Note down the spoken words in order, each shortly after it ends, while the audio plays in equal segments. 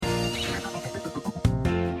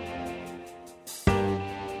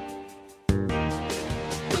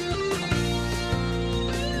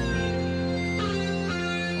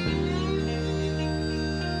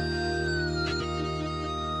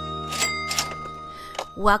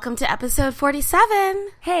Welcome to episode 47.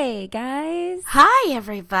 Hey, guys. Hi,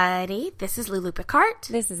 everybody. This is Lulu Picard.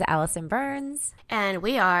 This is Alison Burns. And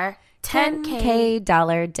we are 10K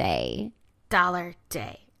dollar day. Dollar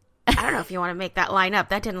day. I don't know if you want to make that line up.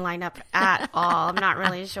 That didn't line up at all. I'm not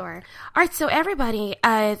really sure. All right, so everybody,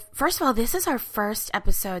 first of all, this is our first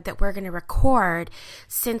episode that we're going to record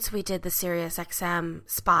since we did the SiriusXM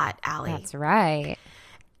spot, Allie. That's right.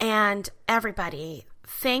 And everybody,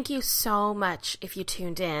 thank you so much if you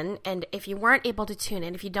tuned in. And if you weren't able to tune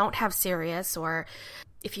in, if you don't have Sirius, or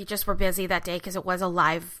if you just were busy that day because it was a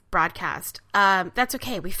live broadcast, that's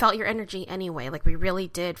okay. We felt your energy anyway. Like, we really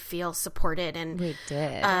did feel supported, and we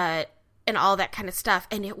did. And all that kind of stuff.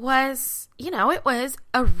 And it was, it was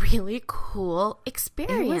a really cool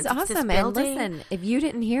experience. It was awesome. And listen, if you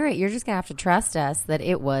didn't hear it, you're just going to have to trust us that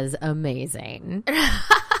it was amazing.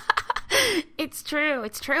 It's true.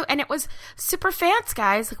 It's true. And it was super fancy,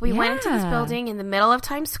 guys. Like, we went into this building in the middle of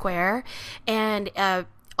Times Square, and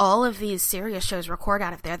all of these Sirius shows record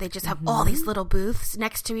out of there. They just have all these little booths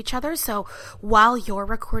next to each other. So while you're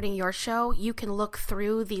recording your show, you can look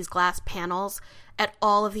through these glass panels at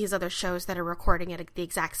all of these other shows that are recording at the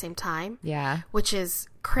exact same time. Yeah. Which is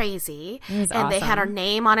crazy. It was and awesome. They had our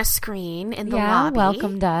name on a screen in the lobby.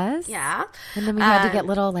 Welcomed us. Yeah. And then we had to get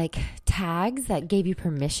little tags that gave you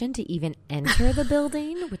permission to even enter the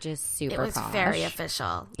building, which is super It was posh. very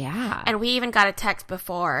official. Yeah. And we even got a text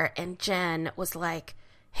before, and Jen was like,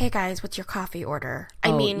 "Hey guys, what's your coffee order?"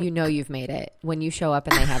 I mean, you've made it when you show up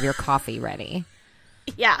and they have your coffee ready.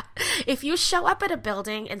 Yeah. If you show up at a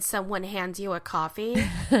building and someone hands you a coffee,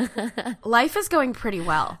 life is going pretty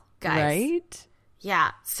well, guys. Right?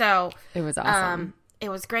 Yeah. So it was awesome. It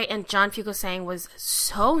was great. And John Fugelsang was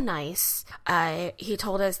so nice. He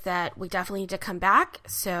told us that we definitely need to come back.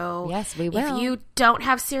 So yes, we will. If you don't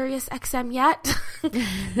have SiriusXM yet,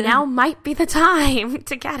 now might be the time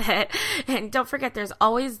to get it. And don't forget, there's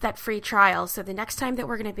always that free trial. So the next time that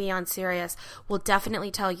we're going to be on Sirius, we'll definitely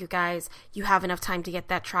tell you guys you have enough time to get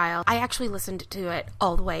that trial. I actually listened to it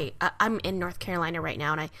all the way. I'm in North Carolina right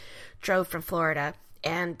now, and I drove from Florida.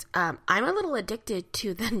 And I'm a little addicted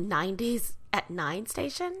to the 90s at 9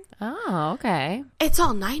 station. Oh, okay. It's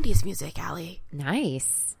all 90s music, Allie.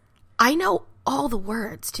 Nice. I know all the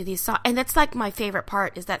words to these songs. And that's like my favorite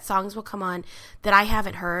part, is that songs will come on that I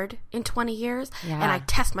haven't heard in 20 years. Yeah. And I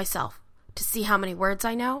test myself to see how many words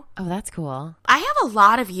I know. Oh, that's cool. I have a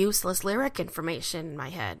lot of useless lyric information in my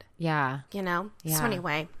head. Yeah. Yeah. So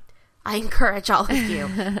anyway, I encourage all of you,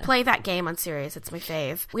 play that game on Sirius. It's my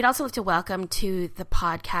fave. We'd also like to welcome to the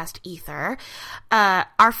podcast ether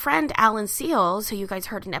our friend Alan Seals, who you guys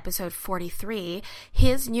heard in episode 43.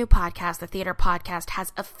 His new podcast, the Theater Podcast,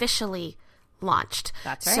 has officially launched.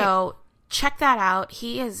 That's right. So check that out.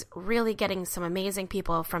 He is really getting some amazing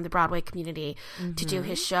people from the Broadway community to do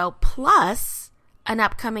his show, plus an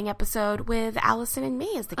upcoming episode with Alison and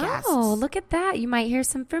me as the guests. Oh, look at that. You might hear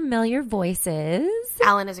some familiar voices.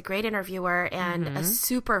 Alan is a great interviewer and a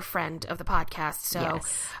super friend of the podcast. So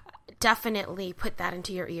definitely put that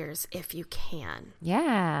into your ears if you can.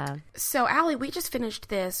 Yeah. So, Allie, we just finished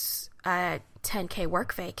this 10K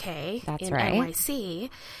work vacay in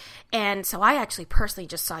NYC. And so I actually personally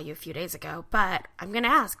just saw you a few days ago. But I'm going to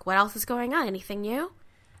ask, what else is going on? Anything new?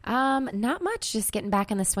 Not much, just getting back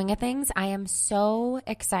in the swing of things. I am so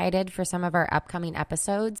excited for some of our upcoming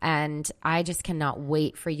episodes, and I just cannot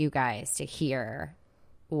wait for you guys to hear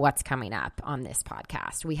what's coming up on this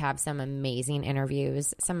podcast. We have some amazing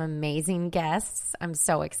interviews, some amazing guests. I'm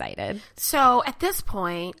so excited. So at this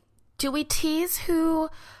point, do we tease who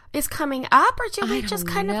is coming up, or do we just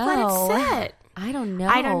kind of let it sit? I don't know.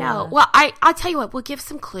 I don't know. Well, I'll tell you what. We'll give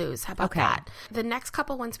some clues. How about that? The next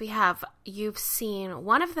couple ones we have, you've seen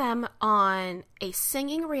one of them on a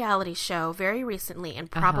singing reality show very recently, and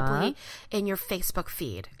probably in your Facebook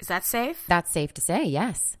feed. Is that safe? That's safe to say,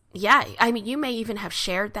 yes. Yeah. I mean, you may even have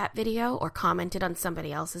shared that video or commented on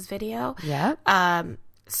somebody else's video. Yeah.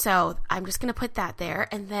 So I'm just going to put that there.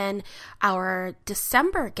 And then our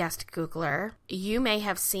December guest Googler, you may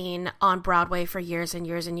have seen on Broadway for years and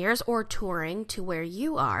years and years, or touring to where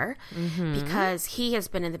you are, because he has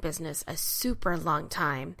been in the business a super long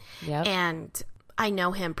time. Yep. And I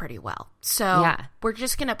know him pretty well. So we're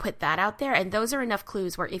just going to put that out there. And those are enough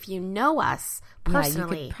clues where if you know us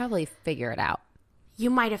personally, you could probably figure it out. You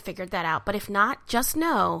might have figured that out. But if not, just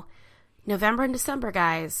know November and December,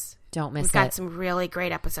 guys. Don't miss it. We've got some really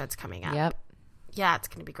great episodes coming up. Yep. Yeah, it's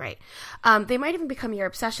going to be great. They might even become your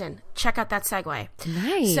obsession. Check out that segue.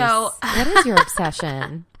 Nice. So, what is your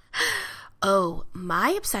obsession? Oh,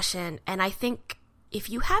 my obsession, and I think if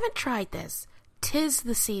you haven't tried this, 'tis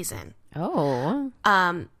the season. Oh.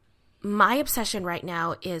 my obsession right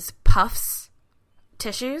now is Puffs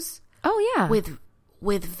tissues. Oh, yeah.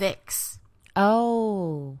 With Vicks.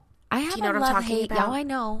 Oh. I have you know a what I'm talking love-hate. about? Yeah, I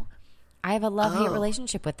know. I have a love-hate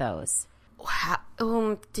relationship with those.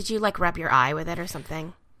 Did you like rub your eye with it or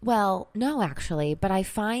something? Well, no, actually. But I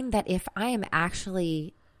find that if I am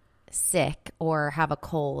actually sick or have a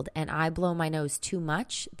cold and I blow my nose too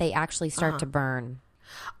much, they actually start to burn.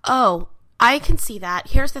 Oh, I can see that.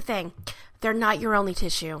 Here's the thing. They're not your only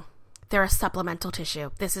tissue. They're a supplemental tissue.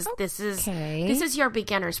 This is your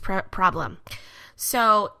beginner's problem.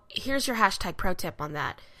 So here's your hashtag pro tip on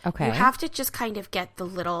that. Okay. You have to just kind of get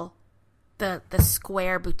the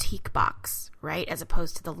square boutique box, right? As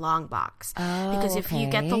opposed to the long box. Oh, because if you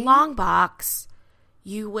get the long box,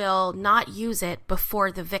 you will not use it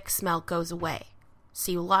before the Vicks smell goes away.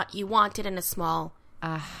 So you want it in a small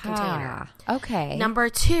container. Okay. Number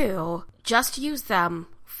 2, just use them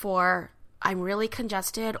for I'm really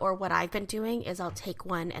congested, or what I've been doing is I'll take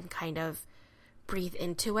one and kind of breathe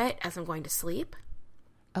into it as I'm going to sleep.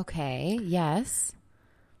 Okay. Yes.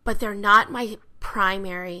 But they're not my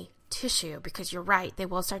primary tissue because you're right. They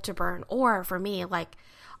will start to burn. Or for me, like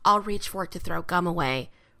I'll reach for it to throw gum away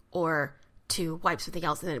or to wipe something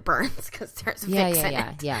else and then it burns because there's Vicks in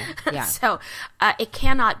it. Yeah. So it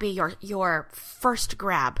cannot be your first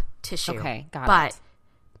grab tissue. Okay, got it.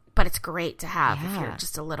 But it's great to have if you're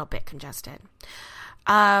just a little bit congested.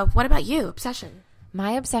 What about you? Obsession?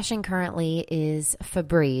 My obsession currently is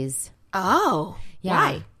Febreze. Oh, yeah.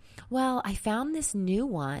 Why? Well, I found this new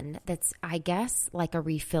one that's, I guess, like a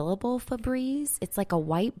refillable Febreze. It's like a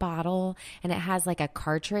white bottle, and it has like a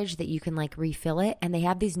cartridge that you can like refill it. And they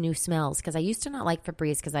have these new smells because I used to not like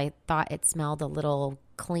Febreze because I thought it smelled a little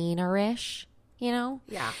cleaner-ish, you know?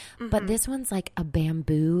 Yeah. Mm-hmm. But this one's like a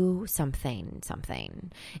bamboo something.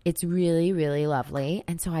 It's really, really lovely.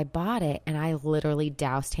 And so I bought it, and I literally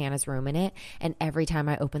doused Hannah's room in it. And every time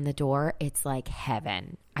I open the door, it's like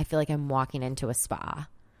heaven. I feel like I'm walking into a spa.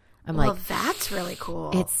 Well, that's really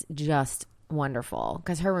cool. It's just wonderful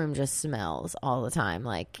because her room just smells all the time.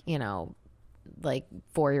 Like, you know, like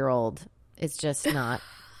 4-year-old. It's just not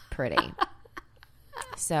pretty.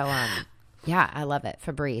 So, yeah, I love it.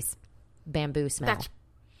 Febreze. Bamboo smell.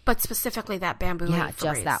 But specifically that bamboo. Yeah, Febreze.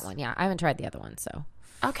 just that one. Yeah, I haven't tried the other one, so.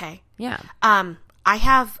 Okay. Yeah. I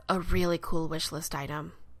have a really cool wish list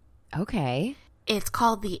item. Okay. It's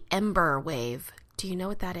called the Ember Wave. Do you know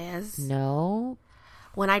what that is? No.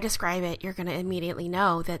 When I describe it, you're going to immediately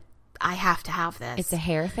know that I have to have this. It's a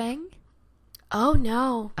hair thing? Oh,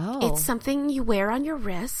 no. Oh. It's something you wear on your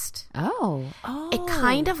wrist. Oh. It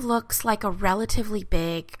kind of looks like a relatively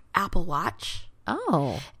big Apple Watch.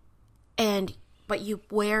 Oh. But you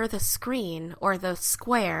wear the screen or the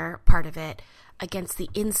square part of it against the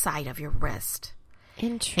inside of your wrist.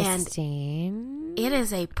 Interesting. And it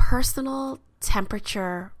is a personal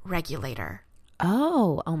temperature regulator.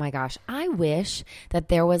 Oh my gosh. I wish that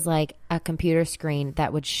there was like a computer screen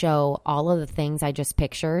that would show all of the things I just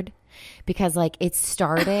pictured, because like it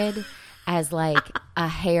started as like a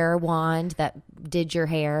hair wand that did your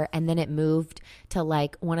hair, and then it moved to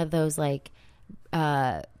like one of those like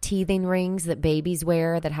teething rings that babies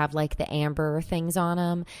wear that have like the amber things on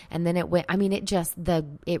them, and then it went, I mean,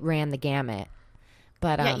 it ran the gamut.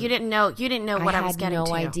 But yeah, you didn't know what I was getting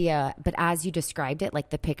to. I had no idea. But as you described it, like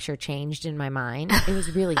the picture changed in my mind. It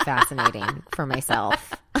was really fascinating for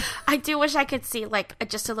myself. I do wish I could see like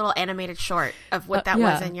just a little animated short of what that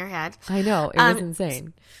was in your head. I know. It was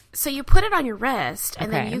insane. So you put it on your wrist,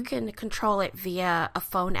 and then you can control it via a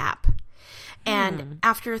phone app. And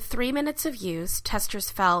after 3 minutes of use, testers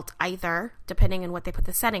felt either, depending on what they put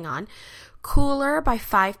the setting on, cooler by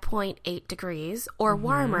 5.8 degrees or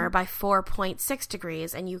warmer by 4.6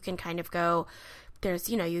 degrees. And you can kind of go,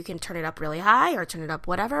 you can turn it up really high or turn it up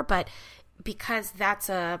whatever. But because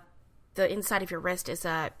the inside of your wrist is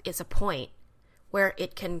a point where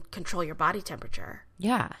it can control your body temperature.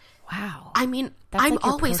 Yeah. Wow. I mean, That's I'm like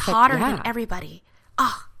your always perfect- hotter yeah. than everybody.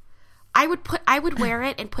 I would wear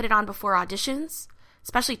it and put it on before auditions,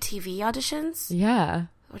 especially TV auditions. Yeah.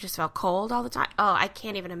 I just felt cold all the time. Oh, I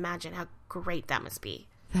can't even imagine how great that must be.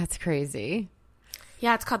 That's crazy.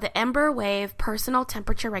 Yeah, it's called the Ember Wave Personal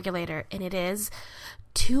Temperature Regulator, and it is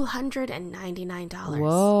 $299.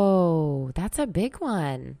 Whoa, that's a big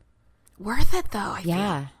one. Worth it, though, I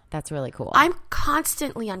feel. That's really cool. I'm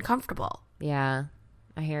constantly uncomfortable. Yeah,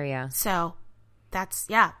 I hear you. So that's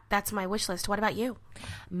my wish list. What about you?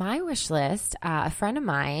 My wish list, a friend of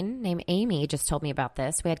mine named Amy just told me about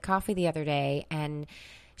this. We had coffee the other day, and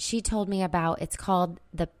she told me about, it's called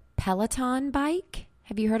the Peloton bike.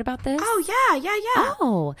 Have you heard about this? Oh, yeah.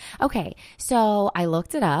 Oh, okay. So I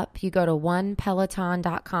looked it up. You go to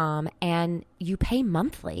onepeloton.com and you pay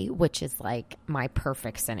monthly, which is like my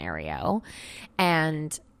perfect scenario.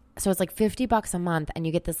 And so it's like $50 a month and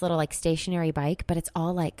you get this little like stationary bike, but it's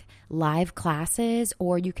all like live classes,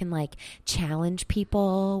 or you can like challenge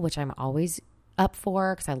people, which I'm always up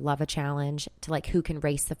for because I love a challenge to like who can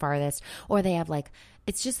race the farthest. Or they have like,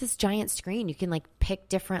 it's just this giant screen. You can like pick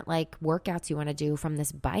different like workouts you want to do from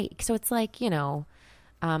this bike. So it's like, you know,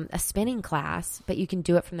 a spinning class, but you can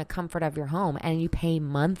do it from the comfort of your home, and you pay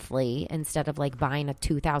monthly instead of like buying a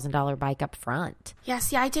 $2,000 bike up front. Yeah,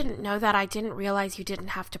 see, I didn't know that. I didn't realize you didn't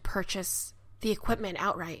have to purchase the equipment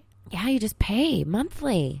outright. Yeah, you just pay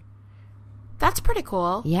monthly. That's pretty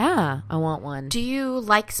cool. Yeah, I want one. Do you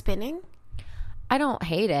like spinning? I don't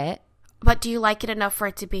hate it. But do you like it enough for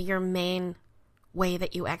it to be your main way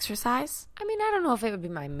that you exercise? I mean, I don't know if it would be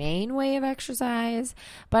my main way of exercise,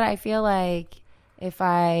 but I feel like if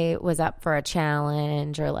I was up for a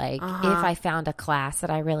challenge, or like if I found a class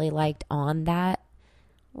that I really liked on that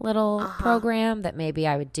little program, that maybe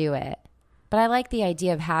I would do it. But I like the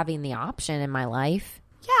idea of having the option in my life.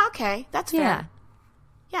 Yeah, okay. That's fair.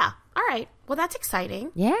 Yeah. All right. Well, that's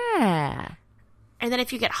exciting. Yeah. And then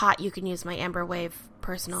if you get hot, you can use my Amber Wave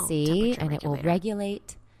personal See, temperature and it will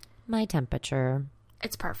regulate my temperature.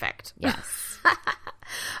 It's perfect. Yes.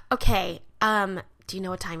 Okay. Do you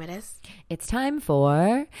know what time it is? It's time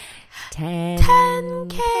for 10K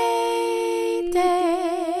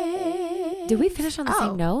Day. Did we finish on the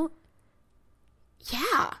same note?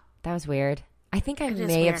 Yeah. That was weird. I think I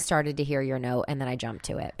may have started to hear your note and then I jumped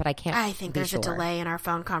to it, but I can't. I think there's a delay in our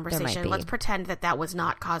phone conversation. Let's pretend that was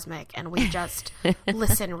not cosmic and we just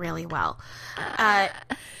listen really well.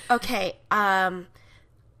 Okay.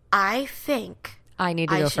 I think I need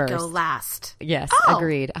to go first. I should go last. Yes,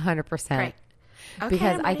 agreed. 100%. Great. Okay,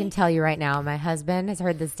 because I can tell you right now, my husband has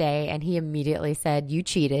heard this day and he immediately said, "You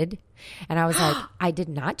cheated." And I was like, "I did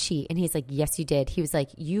not cheat." And he's like, "Yes, you did." He was like,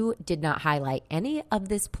 "You did not highlight any of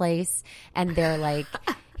this place." And they're like,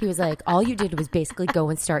 he was like, "All you did was basically go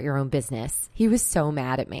and start your own business." He was so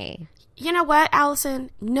mad at me. You know what, Alison?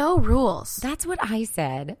 No rules. That's what I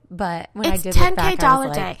said. But when I did it's $10K look back, dollar I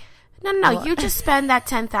was like, day. No. You just spend that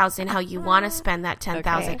 $10,000 how you want to spend that $10,000.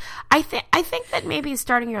 Okay. I think that maybe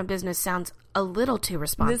starting your own business sounds a little too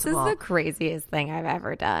responsible. This is the craziest thing I've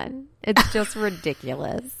ever done. It's just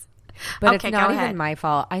ridiculous. But it's not even my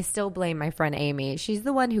fault. I still blame my friend Amy. She's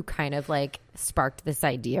the one who kind of like sparked this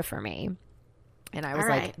idea for me. And I was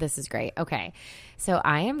like, this is great. Okay. So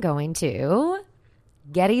I am going to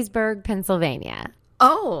Gettysburg, Pennsylvania.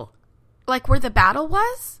 Oh, like where the battle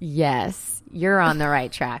was? Yes. You're on the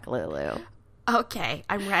right track, Lulu. Okay.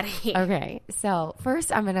 I'm ready. Okay. So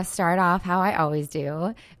first I'm going to start off how I always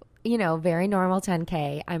do. You know, very normal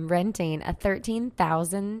 10K. I'm renting a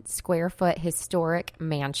 13,000 square foot historic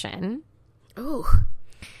mansion. Ooh.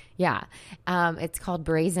 Yeah. It's called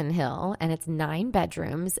Brazen Hill and it's 9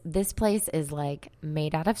 bedrooms. This place is like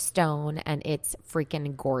made out of stone and it's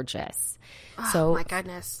freaking gorgeous. Oh my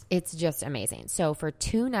goodness. It's just amazing. So for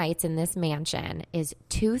 2 nights in this mansion is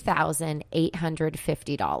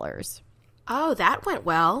 $2,850. Oh, that went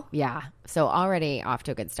well. Yeah. So already off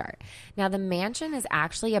to a good start. Now, the mansion is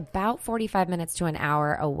actually about 45 minutes to an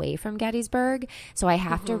hour away from Gettysburg. So I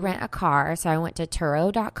have to rent a car. So I went to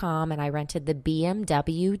Turo.com and I rented the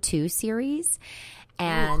BMW 2 Series.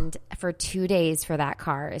 And for 2 days for that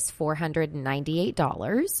car is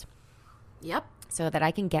 $498. Yep. So that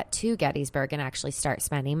I can get to Gettysburg and actually start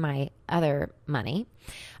spending my other money.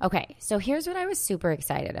 Okay. So here's what I was super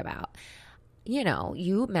excited about. You know,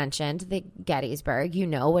 you mentioned the Gettysburg, you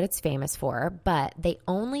know what it's famous for, but they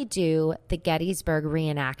only do the Gettysburg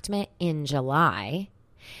reenactment in July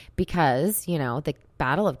because, you know, the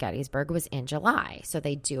Battle of Gettysburg was in July. So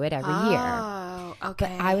they do it every year. Oh,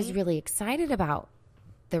 okay. But I was really excited about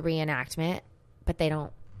the reenactment, but they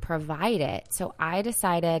don't provide it. So I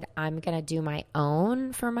decided I'm going to do my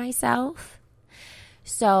own for myself.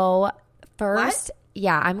 So first... What?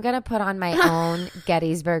 Yeah, I'm going to put on my own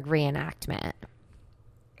Gettysburg reenactment.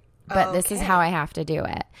 But this is how I have to do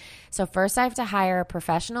it. So first I have to hire a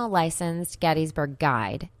professional licensed Gettysburg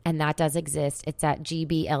guide. And that does exist. It's at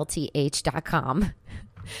gblth.com.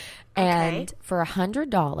 And for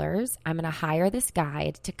 $100, I'm going to hire this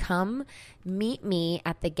guide to come meet me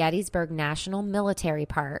at the Gettysburg National Military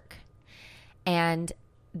Park. And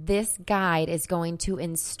this guide is going to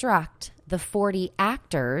instruct the 40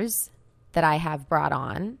 actors that I have brought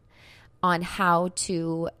on how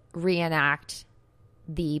to reenact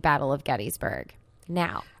the Battle of Gettysburg.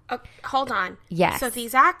 Now, hold on. Yes. So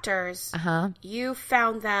these actors, you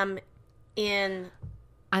found them in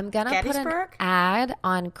I'm going to put an ad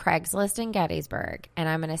on Craigslist in Gettysburg, and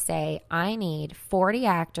I'm going to say I need 40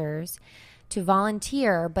 actors to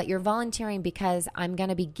volunteer, but you're volunteering because I'm going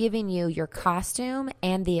to be giving you your costume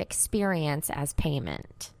and the experience as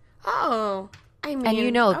payment. Oh, I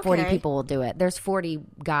mean, and 40 people will do it. There's 40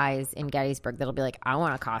 guys in Gettysburg that'll be like, I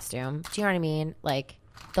want a costume. Do you know what I mean? Like,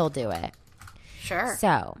 they'll do it. Sure.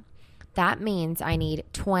 So that means I need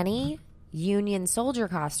 20 Union soldier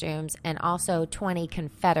costumes and also 20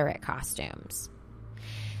 Confederate costumes.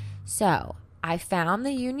 So I found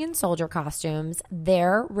the Union soldier costumes.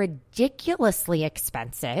 They're ridiculously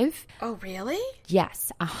expensive. Oh, really?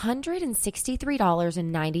 Yes,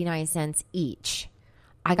 $163.99 each.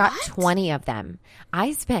 I got 20 of them.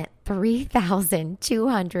 I spent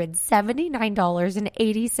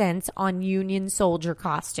 $3,279.80 on Union soldier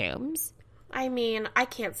costumes. I mean, I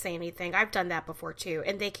can't say anything. I've done that before, too,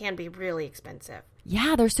 and they can be really expensive.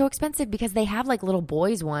 Yeah, they're so expensive because they have, like, little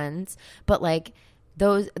boys ones, but, like,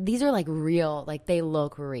 these are, like, real. Like, they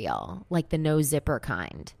look real. Like, the no-zipper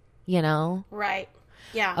kind, you know? Right.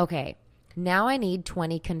 Yeah. Okay. Now I need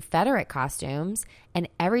 20 Confederate costumes, and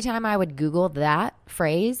every time I would Google that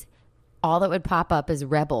phrase, all that would pop up is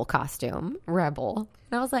rebel costume. Rebel.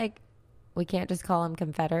 And I was like, we can't just call them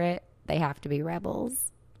Confederate. They have to be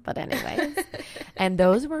rebels. But anyways. And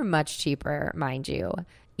those were much cheaper, mind you.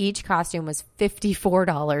 Each costume was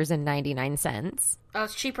 $54.99. Oh,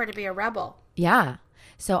 it's cheaper to be a rebel. Yeah.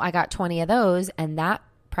 So I got 20 of those, and that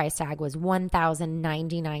price tag was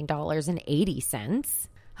 $1,099.80.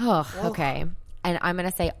 Oh, okay. And I'm going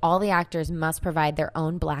to say all the actors must provide their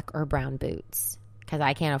own black or brown boots because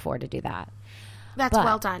I can't afford to do that. That's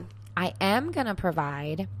well done. I am going to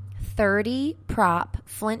provide 30 prop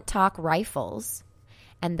flint talk rifles,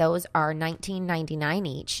 and those are $19.99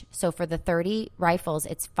 each. So for the 30 rifles,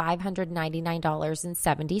 it's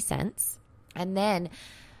 $599.70. And then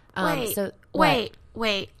wait.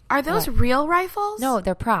 Are those real rifles? No,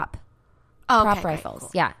 they're prop. Oh, prop okay, rifles.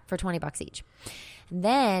 cool. Yeah, for $20 each.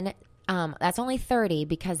 Then that's only 30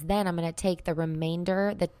 because then I'm going to take the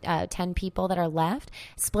remainder, the 10 people that are left,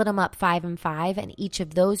 split them up 5 and 5, and each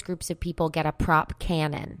of those groups of people get a prop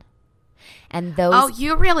cannon. And those. Oh,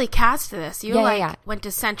 you really cast this. You went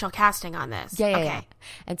to central casting on this. Yeah. Yeah.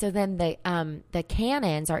 And so then the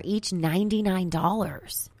cannons are each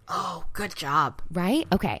 $99. Oh, good job. Right?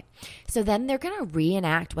 Okay. So then they're going to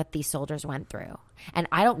reenact what these soldiers went through. And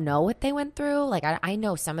I don't know what they went through. Like, I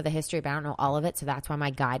know some of the history, but I don't know all of it. So that's why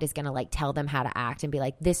my guide is going to, like, tell them how to act and be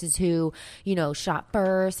like, this is who, shot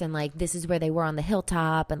first. And, like, this is where they were on the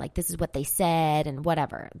hilltop. And, like, this is what they said and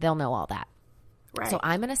whatever. They'll know all that. Right. So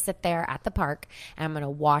I'm going to sit there at the park and I'm going to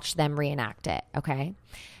watch them reenact it, okay?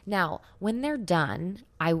 Now, when they're done,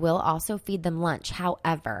 I will also feed them lunch.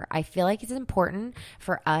 However, I feel like it's important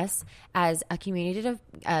for us as a community of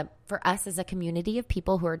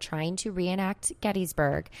people who are trying to reenact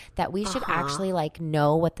Gettysburg that we should actually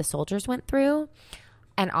know what the soldiers went through.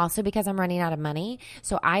 And also because I'm running out of money,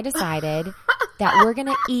 so I decided that we're going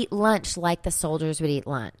to eat lunch like the soldiers would eat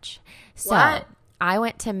lunch. So what? I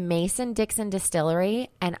went to Mason-Dixon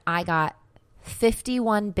Distillery and I got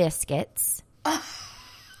 51 biscuits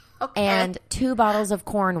and 2 bottles of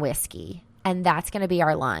corn whiskey. And that's going to be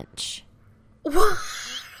our lunch. What?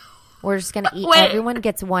 We're just going to eat. Everyone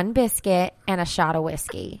gets 1 biscuit and a shot of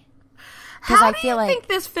whiskey. How do you think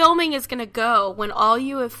this filming is going to go when all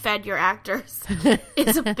you have fed your actors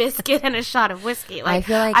is a biscuit and a shot of whiskey? I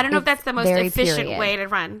feel like I don't know if that's the most efficient way to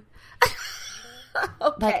run.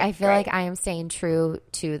 Okay, I feel like I am staying true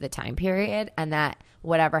to the time period and that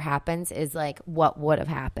whatever happens is like what would have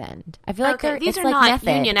happened. I feel like these are like not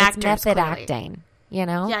method. union it's actors, method clearly. acting, you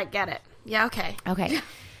know? Yeah, I get it. Yeah, okay. Okay.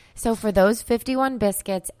 So for those 51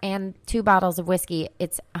 biscuits and 2 bottles of whiskey,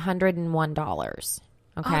 it's $101.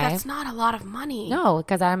 Okay. Oh, that's not a lot of money. No,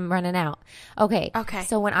 because I'm running out. Okay.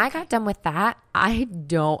 So when I got done with that, I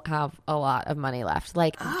don't have a lot of money left.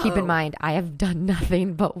 Like, keep in mind, I have done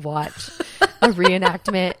nothing but watch a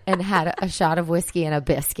reenactment and had a shot of whiskey and a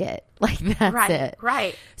biscuit. Like, that's it.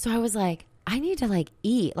 Right. So I was like, I need to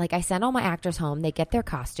eat. Like, I send all my actors home. They get their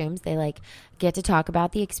costumes. They get to talk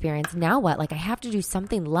about the experience. Now what? Like, I have to do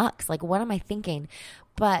something luxe. Like, what am I thinking?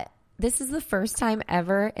 But this is the first time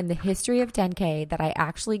ever in the history of 10K that I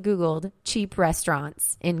actually Googled cheap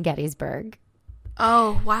restaurants in Gettysburg.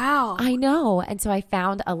 Oh, wow. I know. And so I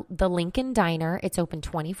found the Lincoln Diner. It's open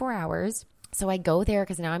 24 hours. So I go there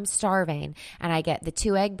because now I'm starving, and I get the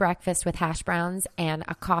 2-egg breakfast with hash browns and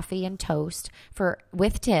a coffee and toast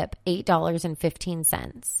with tip,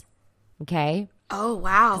 $8.15. Okay? Oh,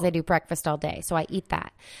 wow. Because I do breakfast all day. So I eat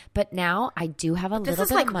that. But now I do have a little bit of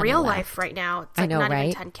money This is like real left. life right now. It's I know, not right?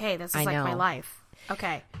 even 10K. This is like my life.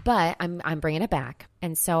 Okay. But I'm bringing it back.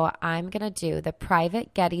 And so I'm going to do the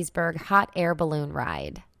private Gettysburg hot air balloon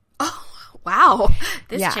ride. Oh, wow.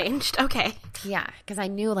 This changed. Okay. Yeah, because I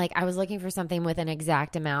knew I was looking for something with an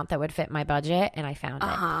exact amount that would fit my budget, and I found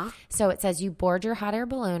it. So it says you board your hot air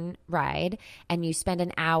balloon ride, and you spend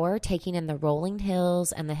an hour taking in the rolling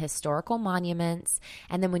hills and the historical monuments.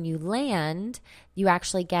 And then when you land, you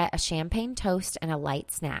actually get a champagne toast and a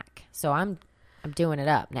light snack. So I'm doing it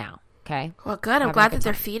up now. Okay. Well, good. I'm glad that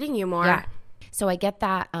they're feeding you more. Yeah. So I get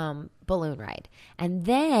that balloon ride, and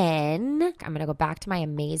then I'm going to go back to my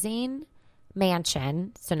amazing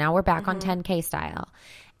mansion. So now we're back on 10K style,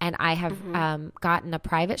 and I have gotten a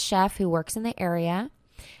private chef who works in the area,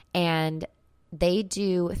 and they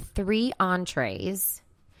do 3 entrees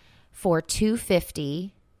for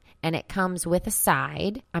 $250, and it comes with a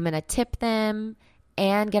side. I'm going to tip them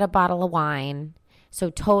and get a bottle of wine. So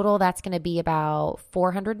total, that's going to be about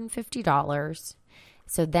 $450.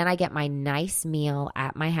 So then I get my nice meal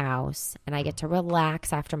at my house, and I get to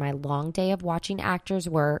relax after my long day of watching actors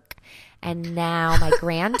work. And now my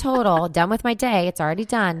grand total, done with my day, it's already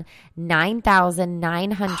done,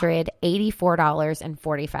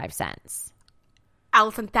 $9,984.45.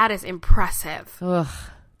 Alison, that is impressive. Ugh.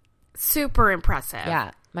 Super impressive.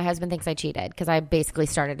 Yeah. My husband thinks I cheated because I basically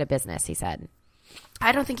started a business, he said.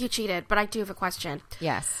 I don't think you cheated, but I do have a question.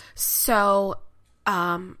 Yes. So,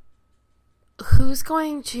 who's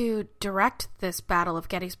going to direct this Battle of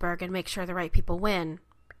Gettysburg and make sure the right people win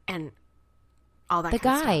and all that kind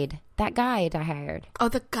of stuff? That guide I hired. Oh,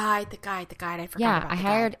 the guide. I forgot about I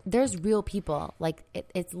hired, there's real people.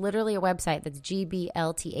 It's literally a website that's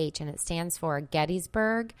GBLTH, and it stands for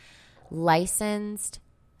Gettysburg Licensed,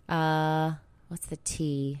 what's the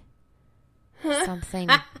T? Something,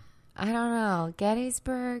 I don't know.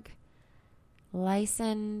 Gettysburg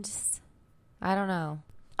Licensed, I don't know.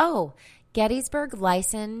 Oh, Gettysburg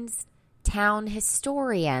Licensed Town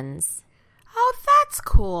Historians. Oh, that's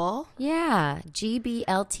cool. Yeah,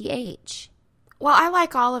 GBLTH. Well, I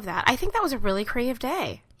like all of that. I think that was a really creative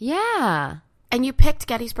day. Yeah. And you picked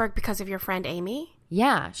Gettysburg because of your friend Amy?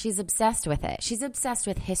 Yeah, she's obsessed with it. She's obsessed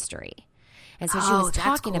with history. And so she was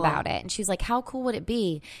talking about it. And she was like, how cool would it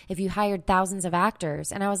be if you hired thousands of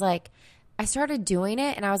actors? And I was like, I started doing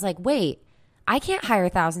it, and I was like, wait, I can't hire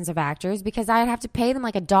thousands of actors because I'd have to pay them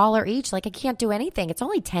 $1 each. I can't do anything. It's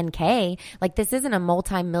only $10K. This isn't a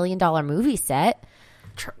multi-million-dollar movie set.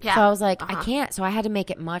 Yeah. So I was like, I can't. So I had to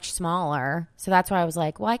make it much smaller. So that's why I was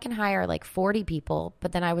like, well, I can hire 40 people.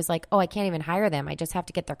 But then I was like, oh, I can't even hire them. I just have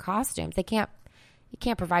to get their costumes. You can't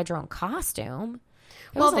provide your own costume.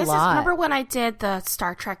 Remember when I did the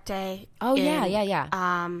Star Trek day? Oh, yeah.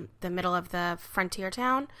 The middle of the frontier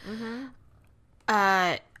town.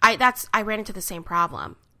 I ran into the same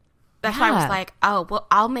problem. That's why I was like, oh, well,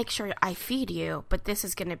 I'll make sure I feed you, but this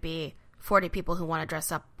is going to be 40 people who want to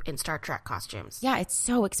dress up in Star Trek costumes. Yeah, it's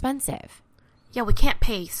so expensive. Yeah, we can't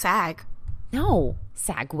pay SAG. No,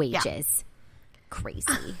 SAG wages. Yeah.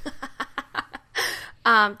 Crazy.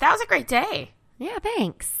 That was a great day. Yeah,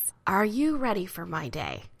 thanks. Are you ready for my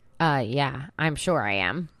day? Yeah, I'm sure I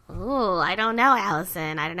am. Ooh, I don't know,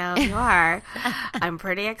 Allison. I don't know if you are. I'm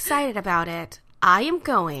pretty excited about it. I am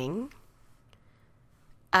going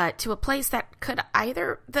to a place that could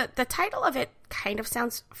either... The title of it kind of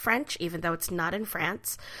sounds French, even though it's not in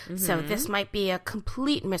France. So this might be a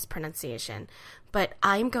complete mispronunciation. But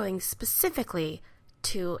I'm going specifically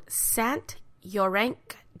to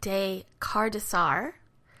Saint-Laurent-de-Cardissart.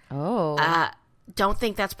 Oh. Don't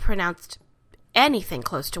think that's pronounced anything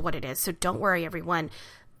close to what it is. So don't worry, everyone.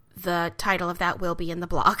 The title of that will be in the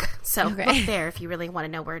blog. So look there if you really want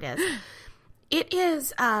to know where it is. It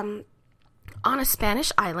is on a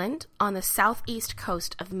Spanish island on the southeast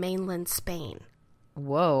coast of mainland Spain.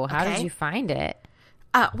 Whoa. How did you find it?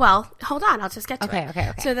 Well, hold on. I'll just get to it.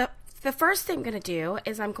 Okay. So the first thing I'm going to do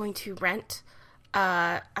is I'm going to rent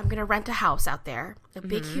a house out there, a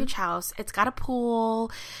big, huge house. It's got a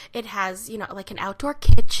pool. It has, an outdoor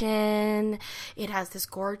kitchen. It has this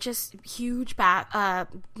gorgeous, huge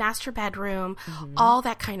master bedroom, all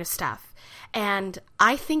that kind of stuff. And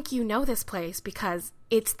I think you know this place because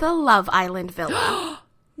it's the Love Island Villa.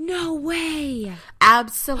 No way.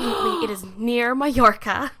 Absolutely. It is near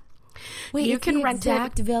Mallorca. Wait, you can rent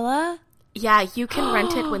exact villa? Yeah, you can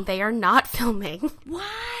rent it when they are not filming.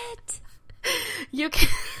 What? You can.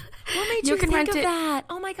 What made you think of that?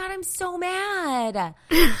 Oh my God, I'm so mad.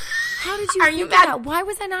 How did you? Are you mad? That? Why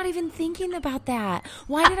was I not even thinking about that?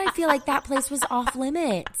 Why did I feel like that place was off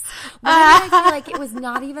limits? Why did I feel like it was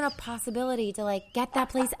not even a possibility to get that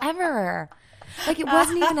place ever? It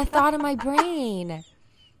wasn't even a thought in my brain.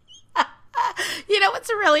 You know what's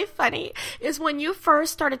really funny is when you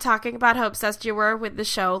first started talking about how obsessed you were with the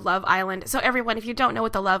show Love Island. So everyone, if you don't know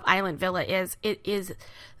what the Love Island villa is, it is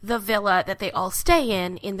the villa that they all stay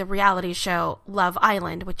in the reality show Love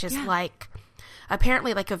Island, which is like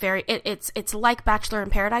apparently like a very it's like Bachelor in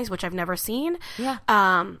Paradise, which I've never seen. Yeah.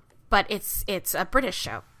 But it's a British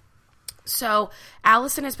show. So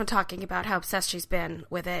Alison has been talking about how obsessed she's been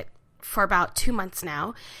with it for about 2 months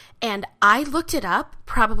now. And I looked it up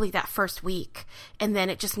probably that first week, and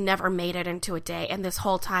then it just never made it into a day. And this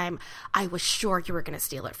whole time, I was sure you were going to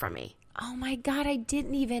steal it from me. Oh my God,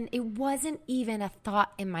 it wasn't even a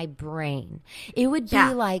thought in my brain. It would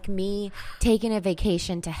be like me taking a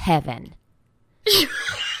vacation to heaven.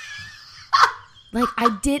 Like,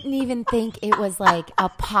 I didn't even think it was like a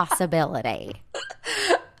possibility.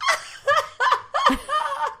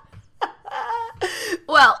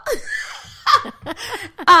 Well,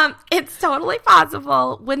 it's totally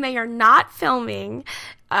possible when they are not filming.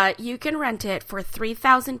 You can rent it for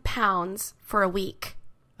 £3,000 for a week.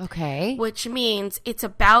 Okay. Which means it's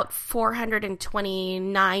about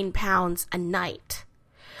 £429 a night.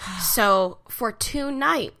 So for 2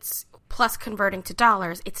 nights, plus converting to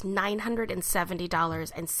dollars, it's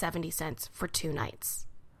 $970.70 for 2 nights.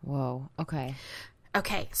 Whoa. Okay.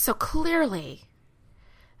 Okay. So clearly,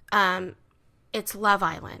 it's Love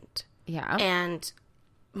Island. Yeah. And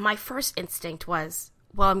my first instinct was,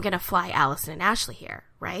 well, I'm going to fly Alison and Ashley here,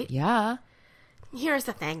 right? Yeah. Here's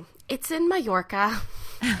the thing. It's in Mallorca.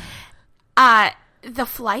 The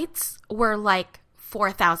flights were like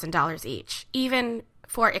 $4,000 each. Even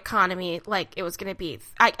for economy, like it was going to be,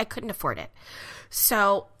 I couldn't afford it.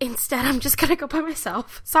 So instead, I'm just going to go by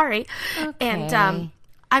myself. Sorry. Okay. And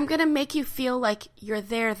I'm going to make you feel like you're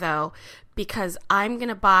there, though, because I'm going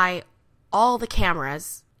to buy all the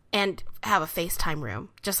cameras and have a FaceTime room,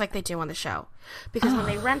 just like they do on the show. Because when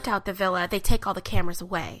they rent out the villa, they take all the cameras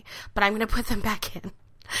away, but I'm going to put them back in.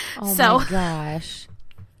 Oh so, my gosh.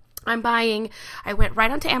 I went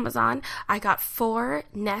right onto Amazon. I got 4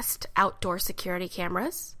 Nest outdoor security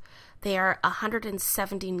cameras. They are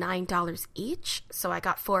 $179 each. So I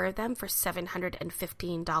got 4 of them for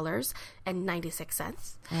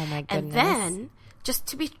 $715.96. Oh my goodness. And then, just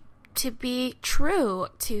to be true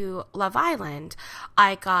to Love Island,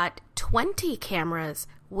 I got 20 cameras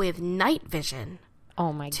with night vision.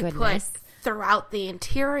 Oh my to goodness. Put throughout the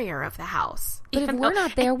interior of the house. But if we're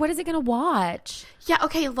not there, what is it going to watch? Yeah,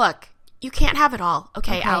 okay, look. You can't have it all.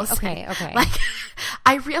 Okay, Alison. Okay. Like,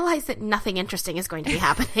 I realize that nothing interesting is going to be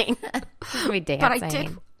happening. But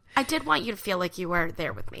I did want you to feel like you were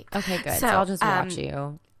there with me. Okay, good. So I'll just watch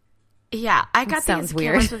you. Yeah, I got these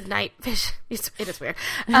weird. cameras with night vision. It is weird.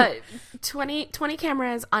 20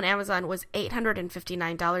 cameras on Amazon was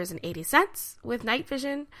 $859.80 with night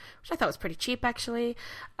vision, which I thought was pretty cheap, actually.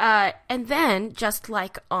 And then, just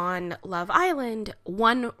like on Love Island,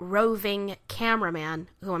 one roving cameraman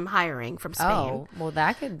who I'm hiring from Spain. Oh, well,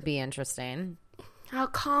 that could be interesting. Oh,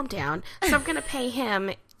 calm down. So I'm going to pay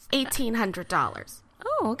him $1,800.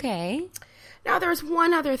 Oh, okay. Now, there's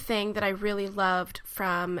one other thing that I really loved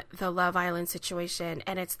from the Love Island situation,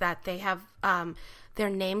 and it's that they have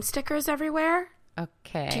their name stickers everywhere.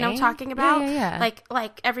 Okay. Do you know what I'm talking about? Yeah.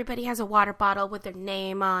 Like everybody has a water bottle with their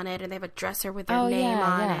name on it, and they have a dresser with their name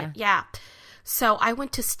on it. Yeah. So I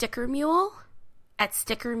went to Sticker Mule at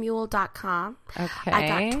stickermule.com. Okay.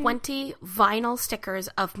 I got 20 vinyl stickers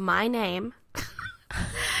of my name.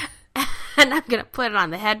 And I'm going to put it on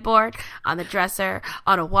the headboard, on the dresser,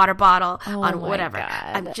 on a water bottle, on whatever. God.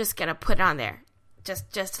 I'm just going to put it on there.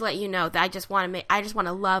 Just to let you know that I just want to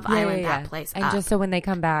Love Island that place and up. just so when they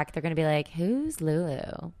come back, they're going to be like, who's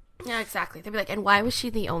Lulu? Yeah, exactly. They'll be like, and why was she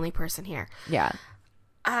the only person here? Yeah.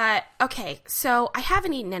 Okay, so I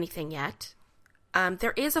haven't eaten anything yet.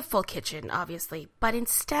 There is a full kitchen, obviously, but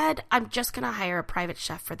instead, I'm just going to hire a private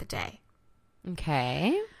chef for the day.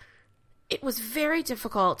 Okay. It was very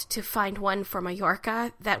difficult to find one for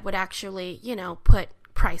Mallorca that would actually, put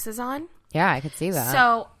prices on. Yeah, I could see that.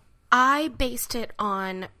 So I based it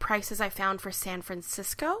on prices I found for San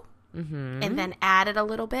Francisco and then added a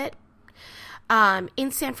little bit.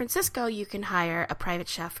 In San Francisco, you can hire a private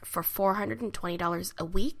chef for $420 a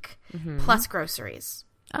week plus groceries.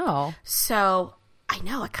 Oh. So I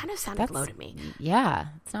know, it kind of sounded low to me. Yeah,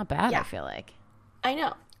 it's not bad, Yeah. I feel like. I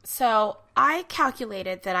know. So I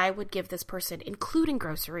calculated that I would give this person, including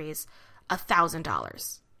groceries,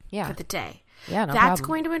 $1,000 for the day. Yeah, no That's problem.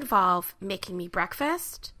 going to involve making me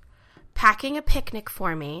breakfast, packing a picnic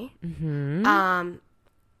for me,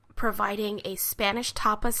 providing a Spanish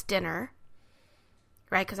tapas dinner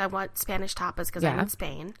right? Because I want Spanish tapas because I'm in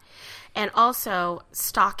Spain. And also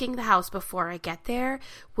stocking the house before I get there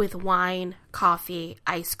with wine, coffee,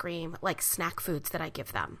 ice cream, like snack foods that I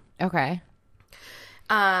give them. Okay.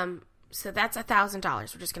 So that's $1,000.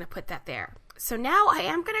 We're just going to put that there. So now I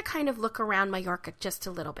am going to kind of look around Mallorca just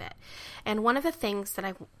a little bit. And one of the things that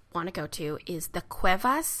I want to go to is the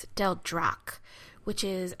Cuevas del Drac, which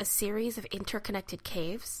is a series of interconnected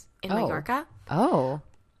caves in Mallorca. Oh.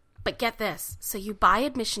 But get this. So you buy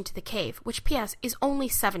admission to the cave, which, P.S., is only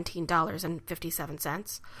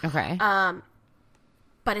 $17.57. Okay.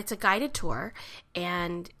 But it's a guided tour,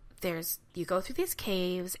 and you go through these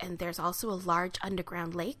caves, and there's also a large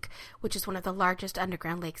underground lake, which is one of the largest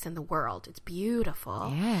underground lakes in the world. It's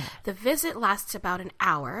beautiful. Yeah. The visit lasts about an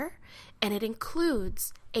hour, and it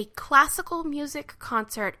includes a classical music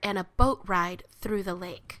concert and a boat ride through the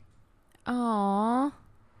lake. Aww.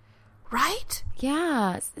 Right?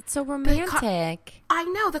 Yeah. It's so romantic. I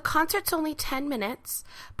know. The concert's only 10 minutes,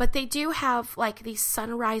 but they do have like these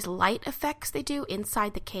sunrise light effects they do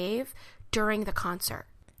inside the cave during the concert.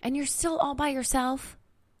 And you're still all by yourself?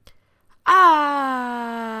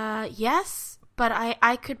 Yes, but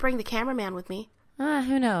I could bring the cameraman with me.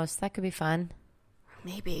 Who knows? That could be fun.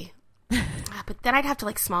 Maybe. But then I'd have to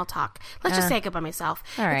like small talk. Let's just say I go by myself.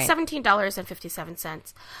 All right. It's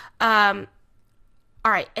 $17.57.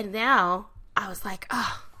 All right. And now I was like,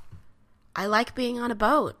 oh, I like being on a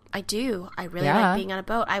boat. I do. I really like being on a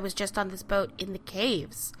boat. I was just on this boat in the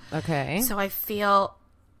caves. Okay. So I feel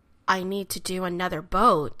I need to do another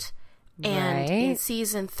boat. And in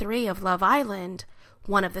season 3 of Love Island,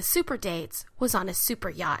 one of the super dates was on a super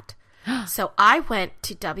yacht. So I went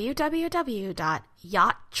to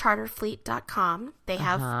www.yachtcharterfleet.com. They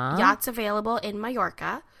have yachts available in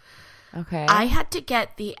Mallorca. Okay. I had to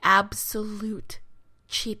get the absolute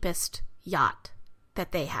cheapest yacht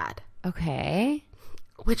that they had. Okay.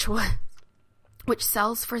 Which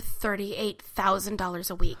sells for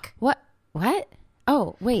 $38,000 a week. What?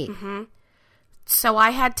 Oh, wait. Mm-hmm. So I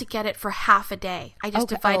had to get it for half a day. I just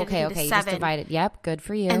divided it into 7. You just divided. Yep, good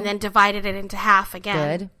for you. And then divided it into half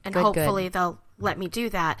again. Good. And hopefully they'll let me do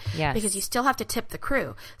that. Yes. Because you still have to tip the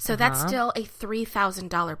crew. So that's still a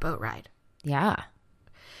 $3,000 boat ride. Yeah.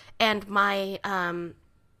 And my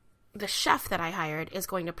the chef that I hired is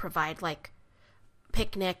going to provide like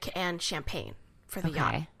picnic and champagne for the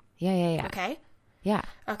yacht. Yeah. Okay? Yeah.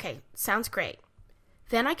 Okay, sounds great.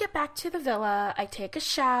 Then I get back to the villa, I take a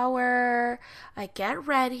shower, I get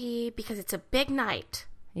ready because it's a big night.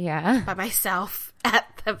 Yeah. By myself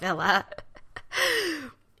at the villa.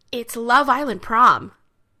 It's Love Island prom.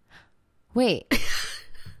 Wait.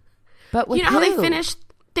 But with you know how who?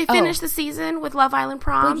 they finished the season with Love Island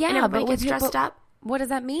prom? Well, yeah, and everybody but gets dressed up? What does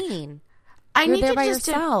that mean? You're You're need there you by just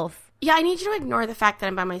yourself. I need you to ignore the fact that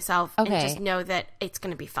I'm by myself and Okay. just know that it's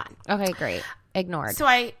going to be fun. Okay, great. Ignored. So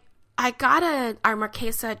I got our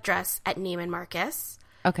Marquesa dress at Neiman Marcus.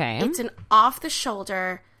 Okay. It's an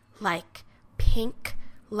off-the-shoulder, like, pink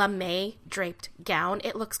lame draped gown.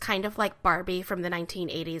 It looks kind of like Barbie from the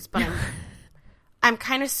 1980s, but I'm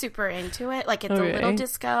kind of super into it. Like, it's a little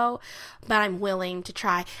disco, but I'm willing to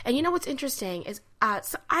try. And you know what's interesting is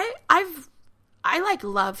so I like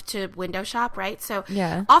love to window shop, right? So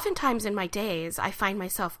oftentimes in my days, I find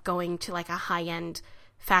myself going to like a high-end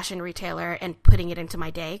fashion retailer and putting it into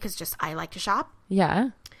my day because just I like to shop.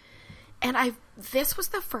 Yeah. And this was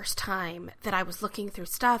the first time that I was looking through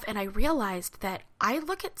stuff and I realized that I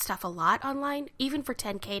look at stuff a lot online, even for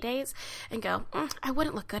 10K days, and go, I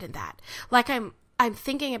wouldn't look good in that. Like I'm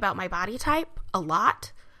thinking about my body type a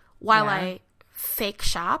lot while I fake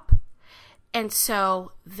shop. And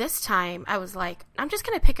so this time I was like, I'm just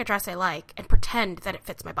going to pick a dress I like and pretend that it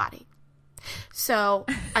fits my body. So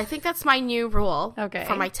I think that's my new rule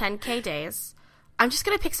for my 10K days. I'm just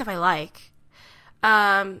going to pick stuff I like.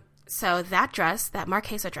 So that dress, that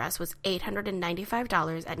Marquesa dress, was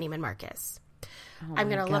 $895 at Neiman Marcus. I'm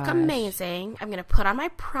going to look amazing. I'm going to put on my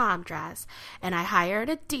prom dress. And I hired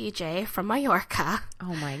a DJ from Mallorca.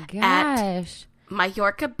 Oh my gosh.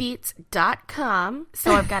 MallorcaBeats.com.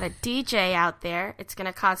 So I've got a DJ out there. It's going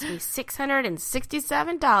to cost me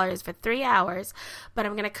 $667 for 3 hours. But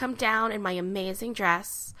I'm going to come down in my amazing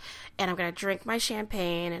dress. And I'm going to drink my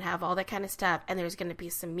champagne and have all that kind of stuff. And there's going to be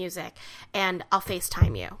some music. And I'll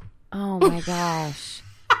FaceTime you. Oh my gosh.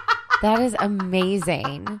 That is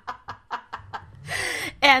amazing.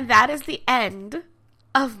 And that is the end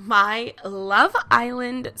of my Love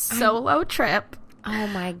Island solo trip. Oh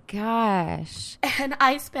my gosh. And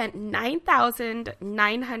I spent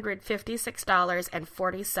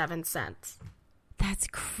 $9,956.47. That's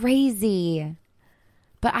crazy.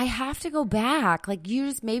 But I have to go back. Like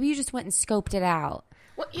maybe you just went and scoped it out.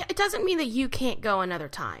 Well, yeah, it doesn't mean that you can't go another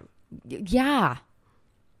time. Yeah.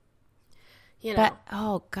 You know. But,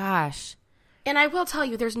 oh, gosh. And I will tell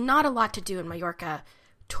you, there's not a lot to do in Mallorca,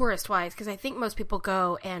 tourist-wise, because I think most people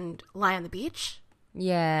go and lie on the beach.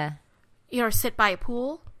 Yeah. You know, or sit by a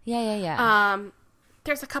pool. Yeah.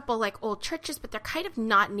 There's a couple, like, old churches, but they're kind of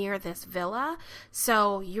not near this villa.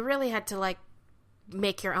 So you really had to, like,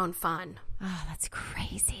 make your own fun. Oh, that's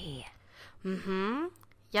crazy. Mm-hmm.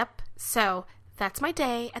 Yep. So that's my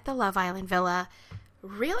day at the Love Island Villa.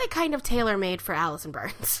 Really kind of tailor-made for Alison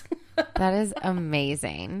Burns. That is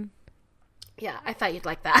amazing. Yeah, I thought you'd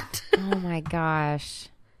like that. Oh, my gosh.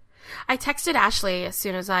 I texted Ashley as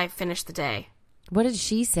soon as I finished the day. What did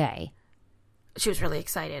she say? She was really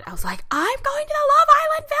excited. I was like, I'm going to the Love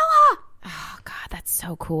Island Villa. Oh, God, that's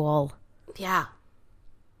so cool. Yeah.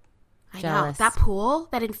 I Jealous. know. That pool,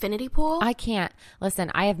 that infinity pool. I can't.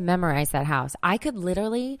 Listen, I have memorized that house. I could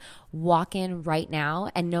literally walk in right now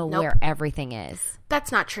and know where everything is.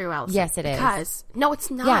 That's not true, Alison. Yes, it is. Because, no,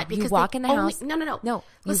 it's not. Yeah, because you walk in the house. No. No,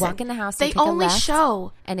 Listen, you walk in the house, they you take only a left,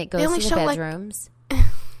 show. and it goes to the bedrooms.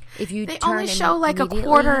 If you They turn only show like a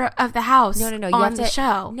quarter of the house No, you on have the to,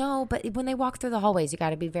 show. No, but when they walk through the hallways, you got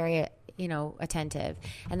to be very, attentive.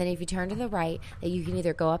 And then if you turn to the right, you can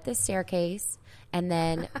either go up the staircase and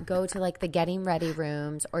then go to like the getting ready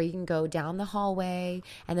rooms, or you can go down the hallway,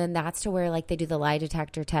 and then that's to where like they do the lie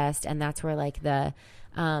detector test, and that's where like the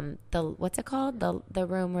what's it called, the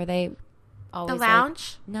room where they always the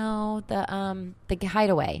lounge. The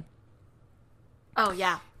hideaway. Oh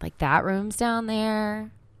yeah, like that room's down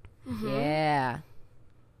there. Mm-hmm. Yeah.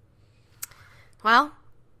 Well,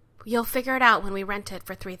 you'll figure it out when we rent it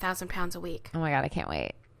for £3,000 a week. Oh my God, I can't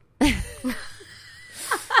wait.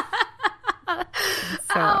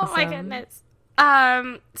 So awesome. My goodness.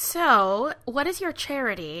 So what is your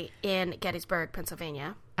charity in Gettysburg,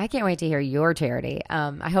 Pennsylvania? I can't wait to hear your charity.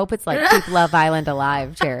 I hope it's like Keep Love Island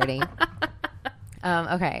Alive charity.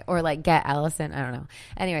 Okay. Or like Get Alison. I don't know.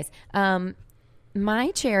 Anyways,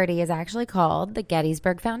 my charity is actually called the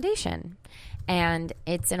Gettysburg Foundation. And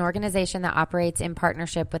it's an organization that operates in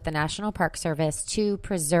partnership with the National Park Service to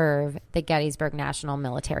preserve the Gettysburg National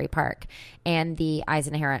Military Park and the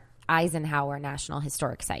Eisenhower National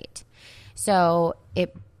Historic Site. So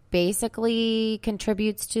it basically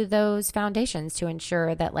contributes to those foundations to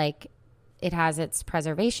ensure that like it has its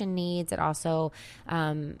preservation needs. It also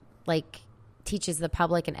teaches the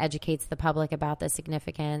public and educates the public about the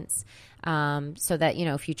significance, so that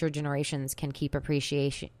future generations can keep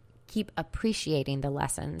appreciating the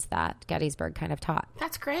lessons that Gettysburg kind of taught.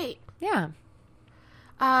 That's great. Yeah.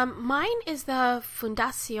 Mine is the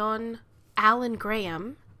Fundación Alan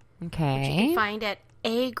Graham. Okay. Which you can find at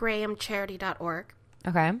agrahamcharity.org.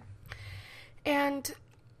 Okay. And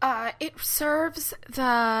it serves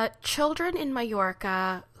the children in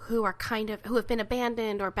Mallorca who have been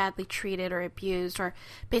abandoned or badly treated or abused, or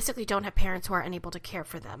basically don't have parents who are unable to care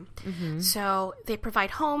for them. Mm-hmm. So they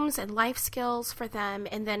provide homes and life skills for them.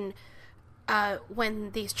 And then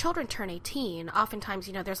when these children turn 18, oftentimes,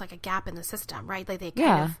 there's like a gap in the system, right? Like they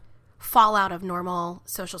kind of fall out of normal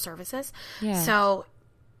social services. Yeah. So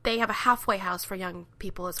they have a halfway house for young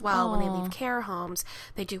people as well. When they leave care homes.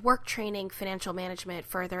 They do work training, financial management,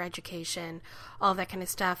 further education, all that kind of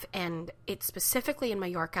stuff. And it's specifically in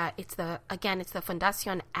Mallorca. It's the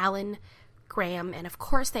Fundación Alan Graham. And of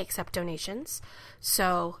course they accept donations.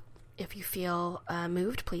 So if you feel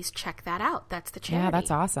moved, please check that out. That's the charity. Yeah, that's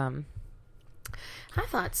awesome. I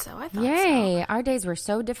thought so. Yay. Our days were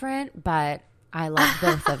so different, but I love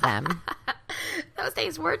both of them. Those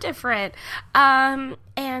days were different.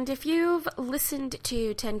 And if you've listened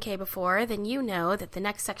to 10K before, then you know that the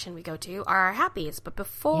next section we go to are our happies. But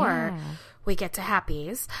before we get to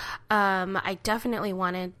happies, I definitely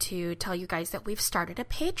wanted to tell you guys that we've started a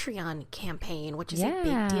Patreon campaign, which is a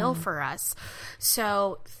big deal for us.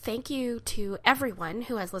 So thank you to everyone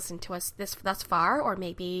who has listened to us thus far, or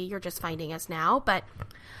maybe you're just finding us now. But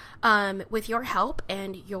with your help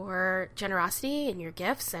and your generosity and your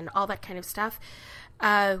gifts and all that kind of stuff,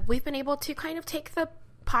 we've been able to kind of take the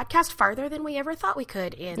podcast farther than we ever thought we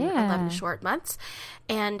could in 11 short months.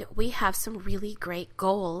 And we have some really great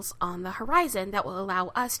goals on the horizon that will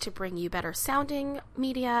allow us to bring you better sounding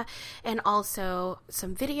media, and also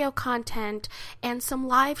some video content and some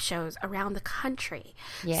live shows around the country.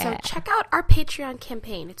 Yeah. So check out our Patreon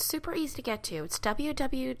campaign. It's super easy to get to. It's Is that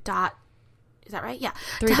right? Yeah.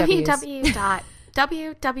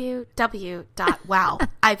 www.wow.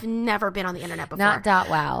 I've never been on the internet before. Not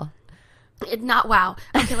 .wow. Not wow.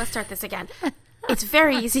 Okay, let's start this again. It's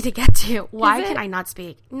very easy to get to. Why can I not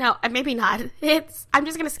speak? No, maybe not. I'm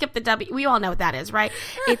just going to skip the W. We all know what that is, right?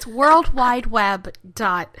 It's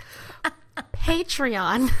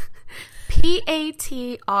worldwideweb.patreon,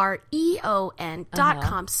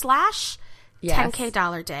 patreon.com/ 10K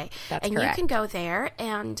Dollar Day. That's and correct. You can go there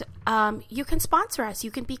and you can sponsor us.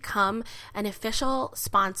 You can become an official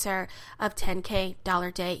sponsor of 10K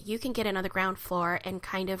Dollar Day. You can get in on the ground floor and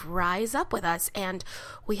kind of rise up with us. And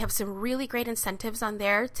we have some really great incentives on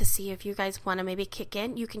there to see if you guys want to maybe kick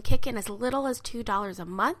in. You can kick in as little as $2 a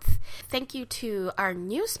month. Thank you to our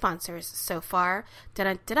new sponsors so far.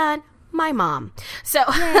 Dun-dun-dun-dun. My mom. So,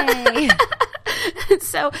 Yay.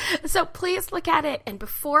 so please look at it. And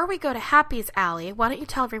before we go to Happy's Alley, why don't you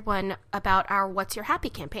tell everyone about our What's Your Happy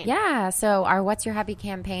campaign? Yeah, so our What's Your Happy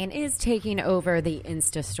campaign is taking over the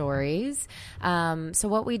Insta stories. So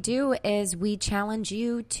what we do is we challenge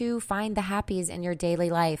you to find the happies in your daily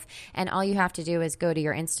life. And all you have to do is go to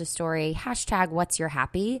your Insta story, hashtag What's Your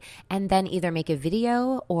Happy, and then either make a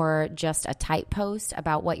video or just a type post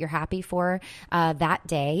about what you're happy for that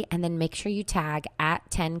day. And then make sure you tag at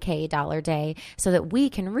 10K Dollar Day so that we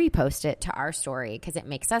can repost it to our story because it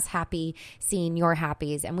makes us happy seeing your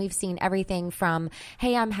happies. And we've seen everything from,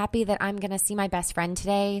 hey, I'm happy that I'm going to see my best friend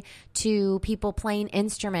today, to people playing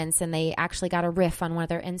instruments and they actually got a riff on one of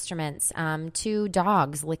their instruments, to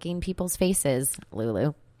dogs licking people's faces,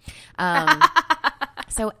 Lulu.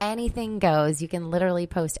 So anything goes. You can literally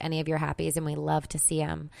post any of your happies and we love to see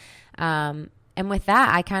them. And with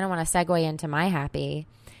that, I kind of want to segue into my happy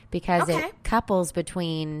because it couples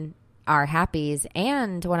between our happies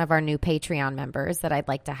and one of our new Patreon members that I'd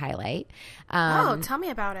like to highlight. Tell me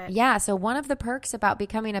about it. Yeah, so one of the perks about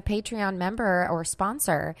becoming a Patreon member or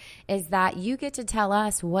sponsor is that you get to tell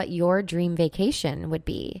us what your dream vacation would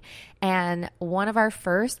be. And one of our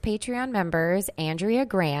first Patreon members, Andrea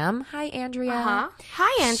Graham. Hi, Andrea.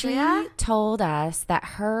 Hi, Andrea. She told us that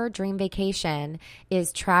her dream vacation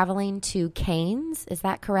is traveling to Cannes. Is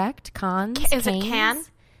that correct? Cannes? Is it Cannes?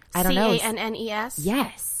 I don't know. Cannes?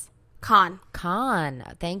 Yes. Con.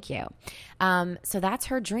 Thank you. So that's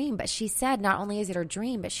her dream. But she said not only is it her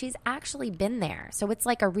dream, but she's actually been there. So it's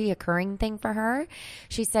like a reoccurring thing for her.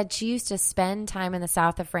 She said she used to spend time in the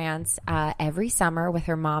south of France every summer with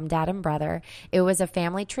her mom, dad, and brother. It was a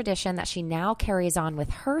family tradition that she now carries on with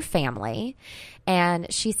her family.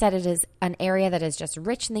 And she said it is an area that is just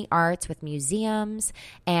rich in the arts with museums.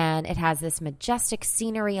 And it has this majestic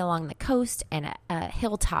scenery along the coast and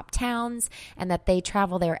hilltop towns. And that they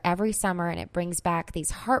travel there every summer. And it brings back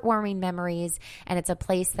these heartwarming memories. And it's a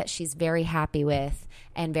place that she's very happy with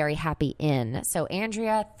and very happy in. So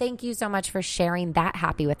Andrea, thank you so much for sharing that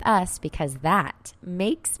happy with us because that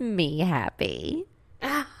makes me happy.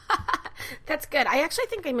 That's good. I actually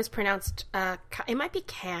think I mispronounced, it might be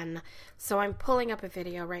Can. So I'm pulling up a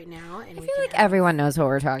video right now. And I feel like everyone knows what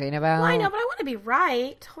we're talking about. Well, I know, but I want to be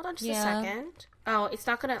right. Hold on just a second. Oh, it's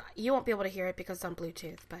not going to, you won't be able to hear it because it's on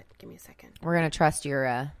Bluetooth, but give me a second. We're going to trust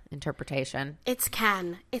your interpretation. It's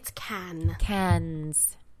Can. It's Can.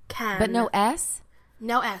 Cannes. Can. But no S?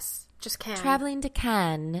 No S. Just Can. Traveling to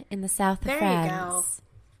Cannes in the south of France. There you go.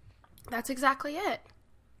 That's exactly it.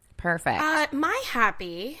 Perfect. My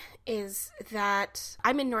happy is that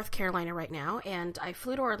I'm in North Carolina right now, and I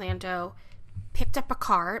flew to Orlando, picked up a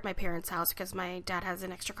car at my parents' house because my dad has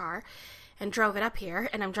an extra car, and drove it up here.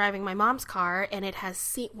 And I'm driving my mom's car, and it has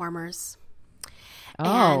seat warmers.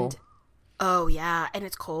 Oh. And, yeah, and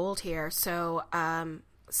it's cold here. So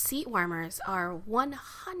seat warmers are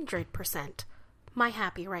 100% my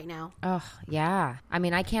happy right now. Oh, yeah. I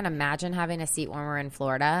mean, I can't imagine having a seat warmer in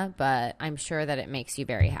Florida, but I'm sure that it makes you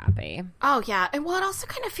very happy. Oh, yeah. And well, it also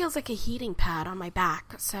kind of feels like a heating pad on my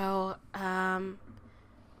back. So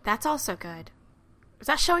that's also good. Is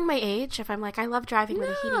that showing my age? If I'm like, I love driving with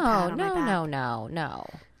a heating pad on my back. No.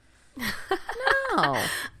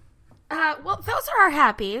 Well, those are our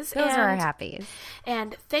happies. Those are our happies.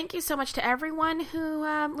 And thank you so much to everyone who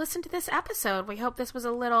listened to this episode. We hope this was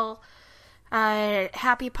a little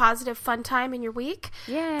happy, positive, fun time in your week.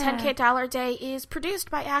 Yeah. 10K Dollar Day is produced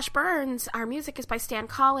by Ash Burns. Our music is by Stan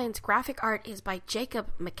Collins. Graphic art is by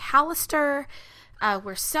Jacob McAllister.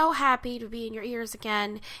 We're so happy to be in your ears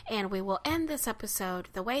again. And we will end this episode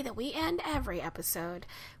the way that we end every episode,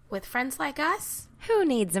 with friends like us. Who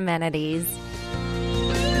needs amenities?